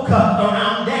the folk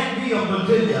around Danville,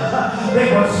 Virginia,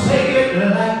 they would say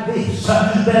it like this,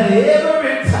 that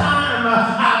every time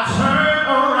I turn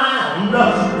around,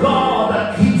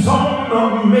 God keeps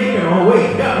on making a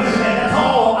way. And that's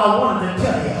all I wanted to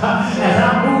tell you as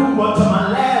I move to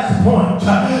my last point,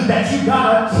 that you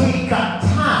gotta take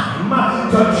time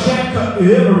to check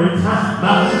every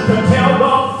time to tell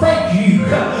God thank you,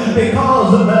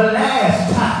 because of the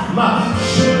last time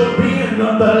should have been the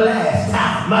last time.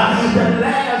 The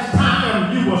last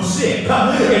time you were sick,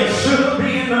 it should have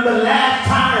been the last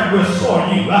time we saw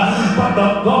you. But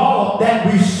the God that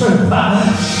we serve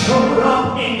showed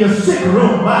up in your sick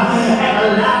room and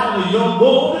allowed your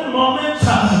golden moments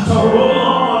to roll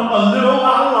on a little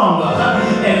while longer.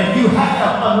 And if you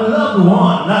have a loved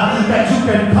one that you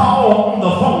can call on the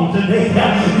phone today,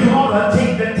 you ought to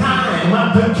take the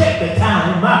time to check the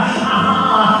time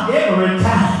every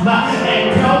time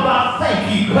and tell God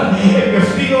thank you. If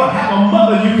you still have a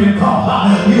mother you can call,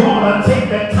 you ought to take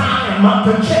the time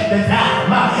to check the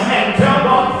time and tell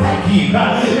God thank you.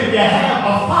 If you have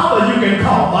a father you can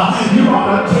call, you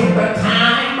ought to take the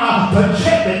time to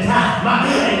check the time.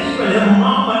 And even if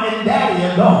mama and daddy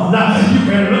are gone, you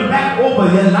can look back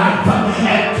over your life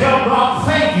and tell God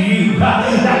thank you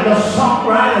that the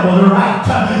songwriter was right,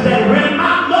 that when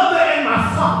my mother and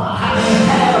my father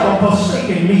have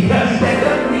forsaken me, that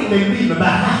doesn't mean they leave me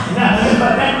behind,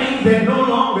 but that means they're no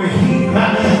longer here.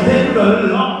 Then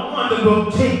the Lord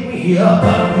will take me up.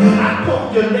 I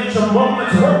told you let your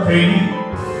moments work for you.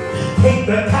 Take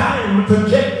the time to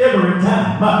check every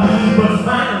time, but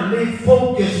finally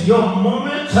focus your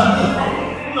moments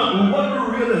on what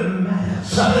really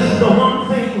matters. The one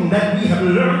thing that we have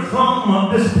learned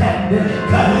from this pandemic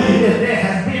is there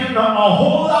has been a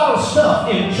whole lot of stuff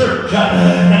in church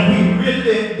that we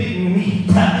really didn't need.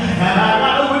 And I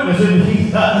got a witness in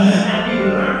here, and we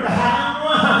learned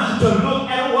how to look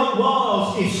at what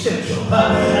was essential. And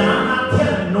I'm not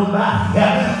telling nobody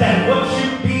that what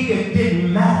you did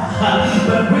didn't matter,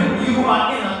 but when you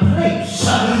are in a place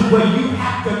where you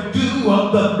have to do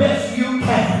the best you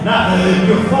can,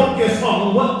 you focus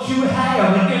on what you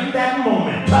have in that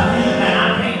moment. And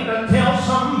I came to tell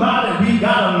somebody we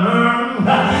gotta learn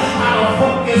how to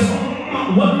focus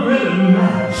on what really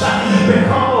matters,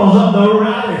 because of the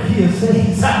writer here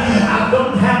says, I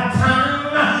don't have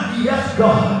time, yes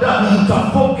God,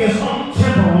 to focus on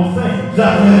temporal things, but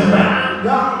I've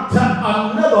gone to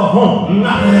another home.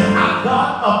 I've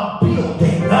got a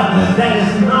building that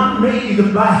is not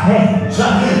made by hands,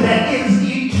 that is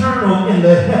eternal in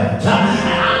the heavens. And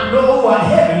I know a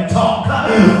heaven talk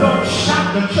don't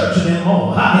shock the church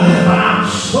anymore, but I'm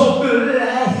so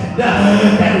glad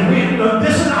that when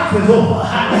this life is over,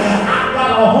 I've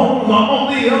got a home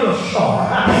on the other shore.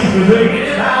 Is there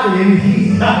anybody in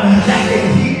here that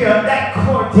can hear that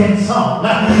quartet song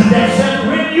that says,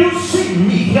 when you see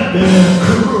me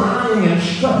crying and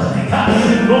struggling,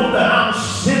 know that I'm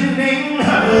sending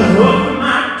of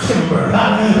my timber,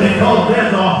 because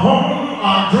there's a home,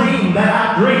 a dream that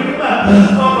I dream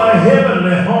of a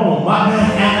heavenly home,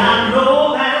 and I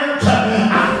know that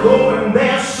I'm going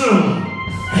there soon.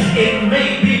 It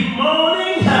may be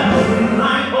morning,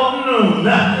 night, or noon. I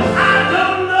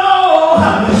don't know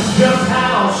just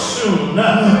how soon, but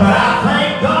I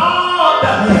thank God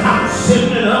I'm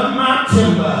sending up my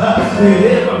timber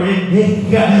every day.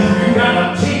 You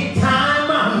gotta take time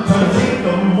to take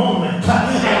the moment,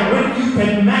 and when you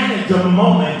can manage a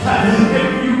moment,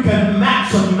 if you can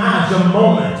maximize a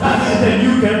moment, then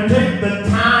you can take the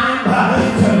time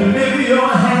to lift your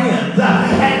hands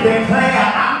and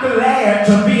declare, I'm glad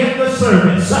to be in the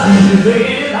service. Is there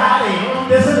anybody on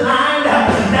this line that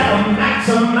will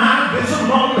maximize this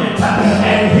moment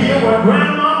and hear what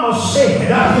Grandmama said?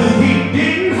 He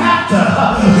didn't have to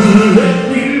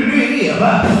let me live,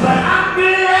 but I'm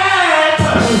glad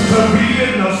to be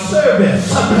in the service.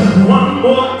 One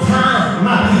more time,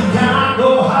 can I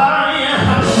go higher?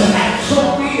 And so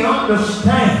we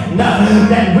understand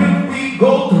that when we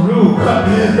go through,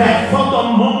 that for the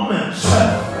moments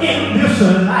in this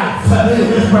life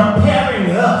is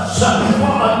preparing us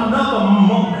for another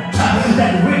moment,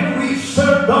 that when we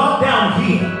serve God down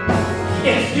here,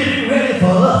 it's getting ready for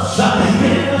us,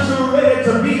 getting us ready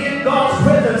to be in God's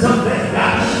presence someday.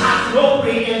 I wrote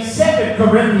in 2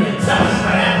 Corinthians,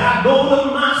 and I go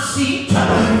to my seat,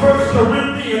 1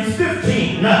 Corinthians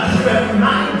 15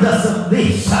 reminds us of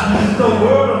this. The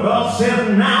Word of God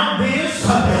says, now this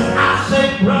I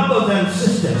say, brothers and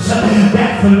sisters,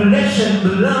 that flesh and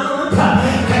blood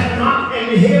cannot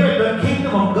inherit the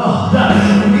kingdom of God,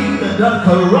 neither does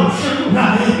corruption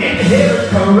inherit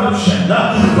corruption.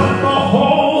 But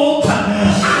behold,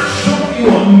 I show you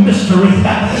a mystery,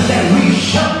 that we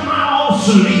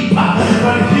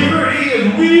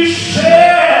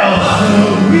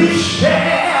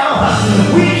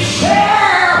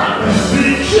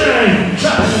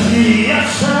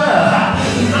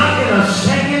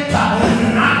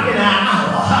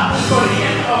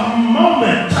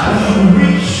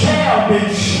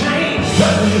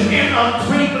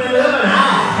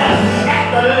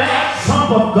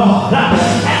of God,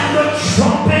 and the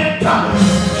trumpet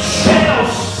shall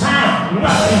sound,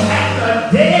 and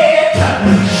the dead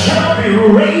shall be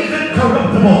raised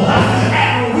incorruptible,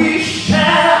 and we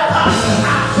shall,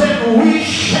 I said we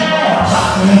shall,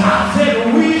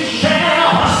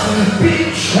 be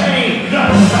changed.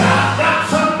 I've got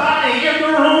somebody in the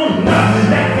room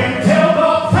that can tell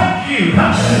God thank you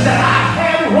that I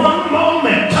had one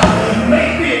moment,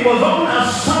 maybe it was on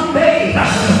a Sunday,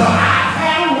 but I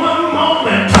had one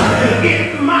moment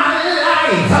in my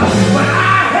life when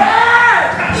I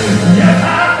heard, yes I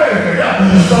heard,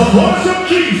 the voice of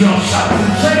Jesus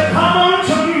say, come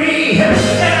unto me, and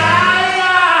I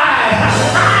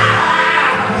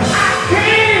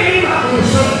came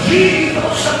to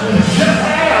Jesus just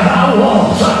as I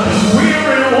was,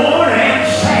 weary, worn, and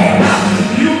sad.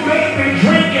 You may be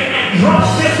drinking and drunk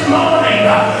this morning,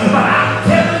 but I'm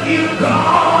telling you,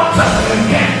 God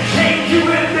can change you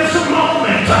in this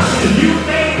moment. You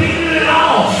may be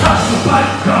lost, but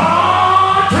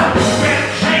God can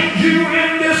change you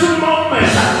in this moment.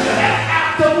 And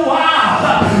after a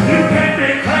while, you can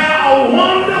declare a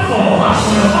wonderful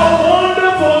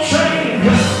change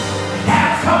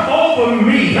has come over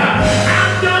me.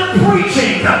 I'm done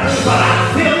preaching, but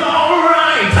I feel all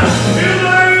right. Is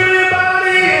there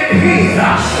anybody in here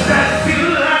that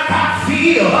feel like I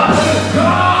feel?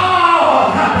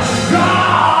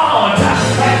 God has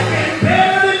been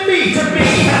better than me to me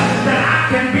than I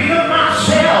can be to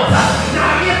myself.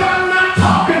 Now, if I'm not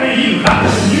talking to you,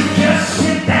 you just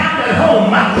sit down at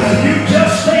home. You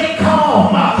just stay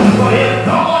calm. But if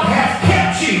God has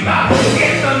kept you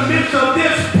in the midst of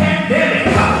this pandemic,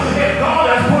 if God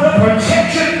has put a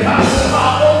protection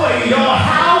over your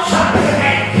house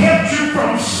and kept you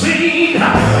from seen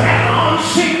and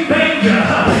unseen danger,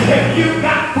 if you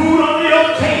got food on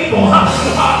your table, a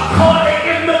quarter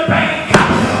in the bank,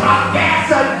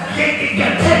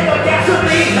 take a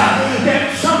gasoline, then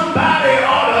somebody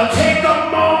ought to take a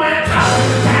moment to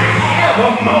have a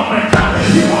moment.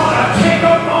 You ought to take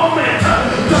a moment to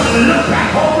look back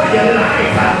over your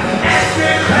life and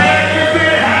declare, if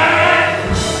it had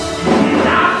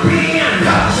not been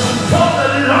for the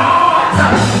Lord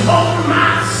on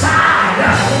my side.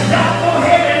 Now go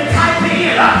ahead and type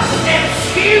in,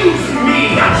 excuse me,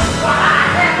 but I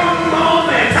have a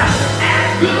moment as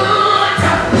good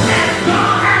as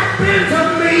God has been to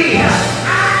me. I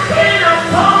can't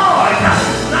afford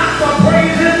not to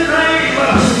praise His name.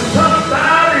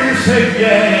 Somebody say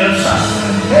yes.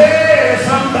 Hey,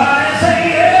 somebody say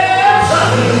yes.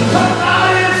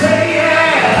 Somebody say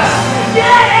yes.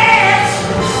 Yes.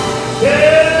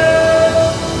 Yes.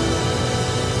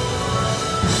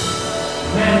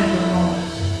 Manage your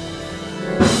moments.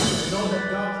 Know that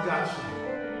God's got you.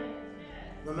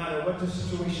 No matter what the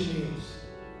situation is,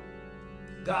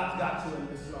 God's got you in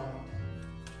this moment.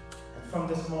 And from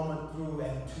this moment through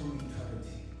and to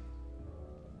eternity.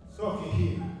 So if you're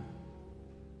here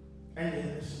and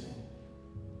you're listening,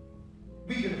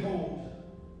 we can hold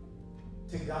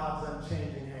to God's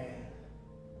unchanging hand.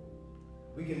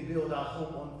 We can build our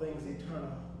hope on things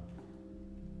eternal.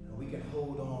 And we can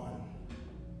hold on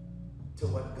to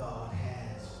what God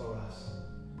has for us.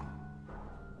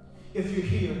 If you're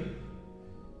here,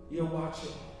 you're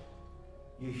watching,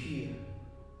 you're here,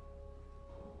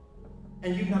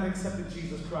 and you've not accepted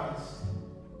Jesus Christ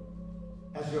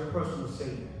as your personal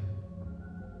Savior,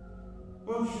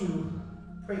 won't you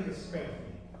pray this prayer for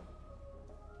me?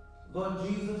 Lord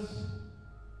Jesus,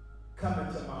 come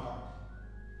into my heart.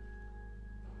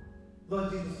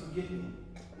 Lord Jesus, forgive me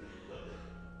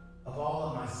of all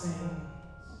of my sins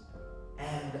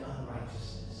and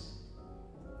unrighteousness.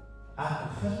 I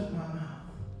confess with my mouth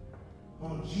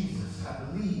on Jesus. I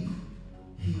believe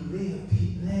He lived, He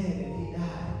bled, and He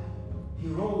died. He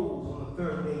rose on the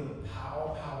third day with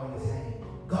power in His hand.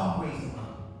 God raised Him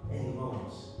up, and He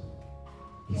rose.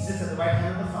 He sits at the right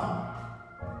hand of the Father,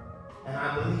 and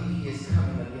I believe He is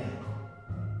coming again.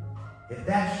 If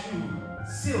that's you,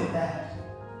 seal that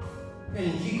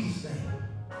in Jesus' name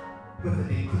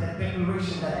with that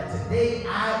declaration that today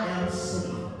I am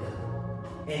saved.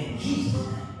 In Jesus'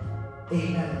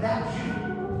 name, amen. If that was you,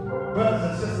 brothers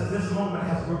and sisters, this moment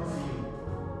has worked for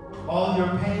you. All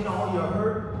your pain, all your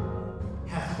hurt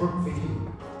has worked for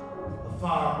you. The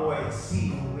far more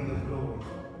exceeding weight of glory.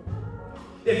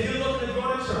 If you're looking to go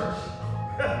to church,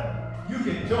 you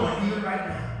can join even right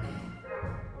now.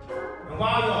 And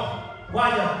while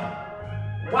you're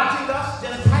watching us,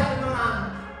 just type in the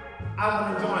line, I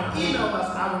want to join. Email us,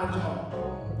 I want to join.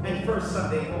 And first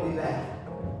Sunday we'll be back.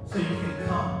 So you can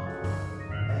come.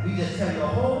 And we just tell you,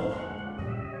 hold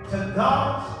to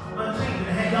God's unchanging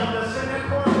hand. Y'all just sing that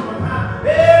chorus one more time.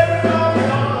 Everybody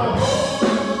gonna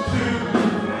hold.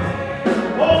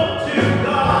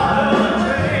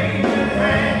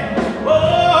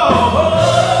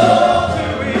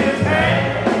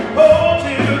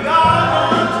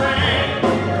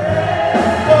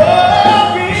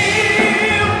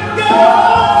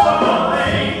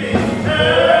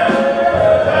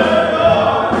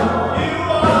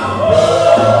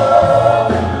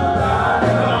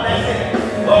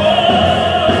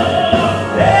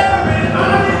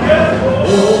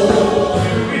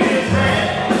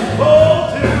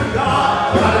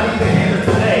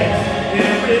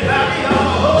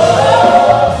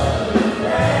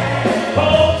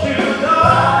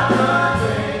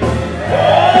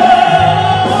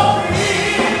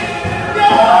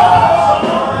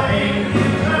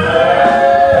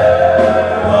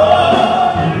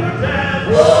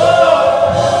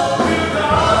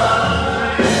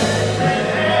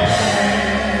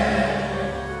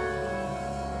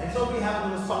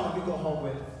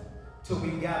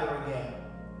 again.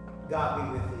 God be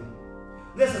with you.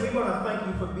 Listen, we want to thank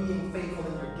you for being faithful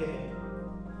in your giving.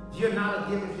 If you're not a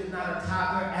giver, if you're not a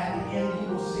tither, at the end you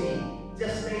will see.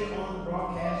 Just stay on the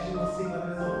broadcast. You will see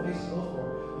whether it's on Facebook or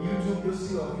YouTube. You'll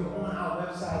see, or if you're on our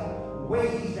website,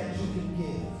 ways that you can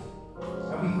give.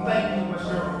 And we thank you, West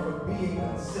Durham, for being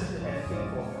consistent and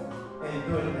faithful in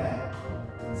doing that.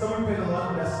 So we pray the Lord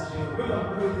blesses you. We're going to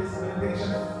do this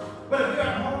benediction. But if you're at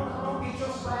home, come on, get your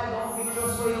swag on, get your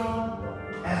sway on.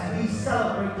 As we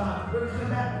celebrate God, we're coming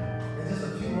back in just a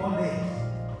few more days.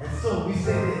 And so we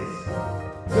say this,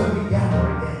 till we gather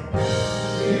again.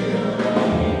 Till we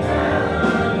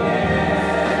gather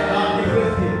again. God be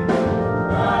with you.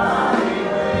 God be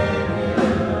with you.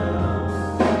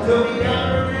 Till we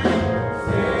gather again.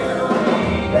 Till we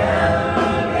gather again.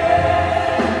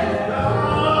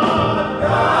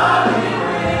 God be with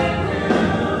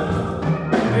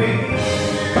you. May He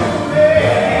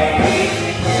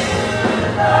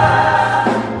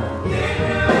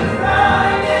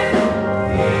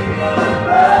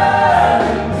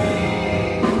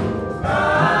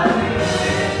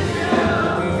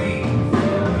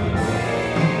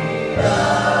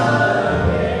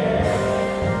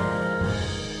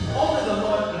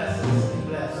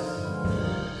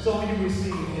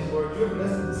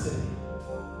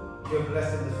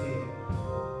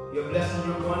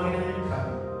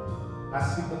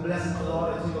blessings of the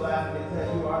Lord as you go out and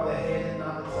declare you are the head and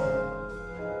not the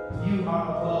tail. You are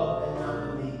above and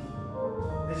not beneath.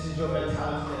 This is your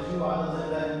mentality that you are the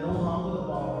lender and no longer the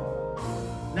borrower.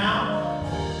 Now,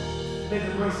 may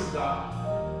the grace of God,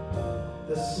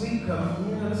 the sweet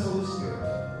communion of His Holy Spirit,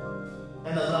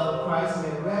 and the love of Christ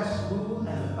may rest, rule,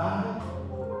 and abide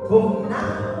both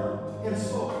now and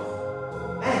henceforth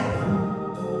and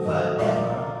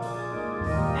forever.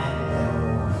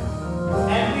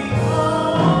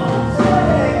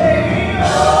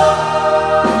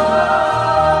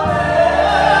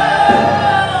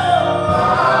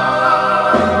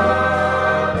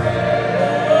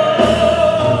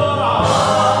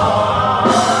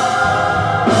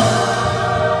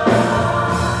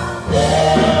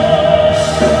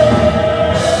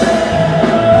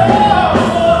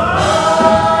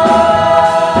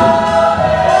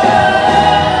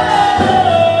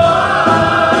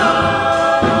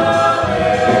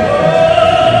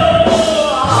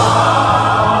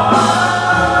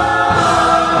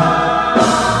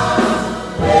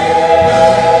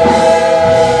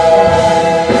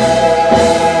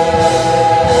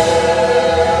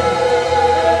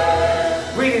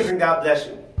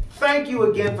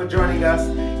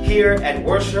 At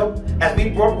worship, as we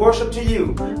brought worship to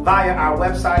you via our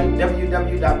website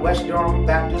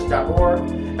www.westdurhambaptist.org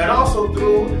and also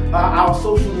through our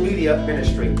social media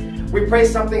ministry. We pray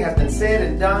something has been said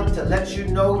and done to let you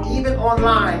know, even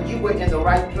online, you were in the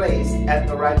right place at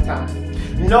the right time.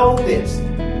 Know this,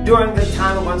 during this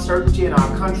time of uncertainty in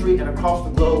our country and across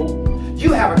the globe,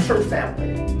 you have a church family.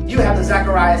 You have the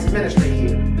Zacharias ministry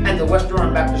here and the West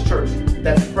Durham Baptist Church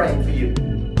that's praying for you.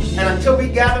 And until we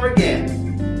gather again,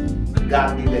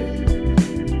 God be with you.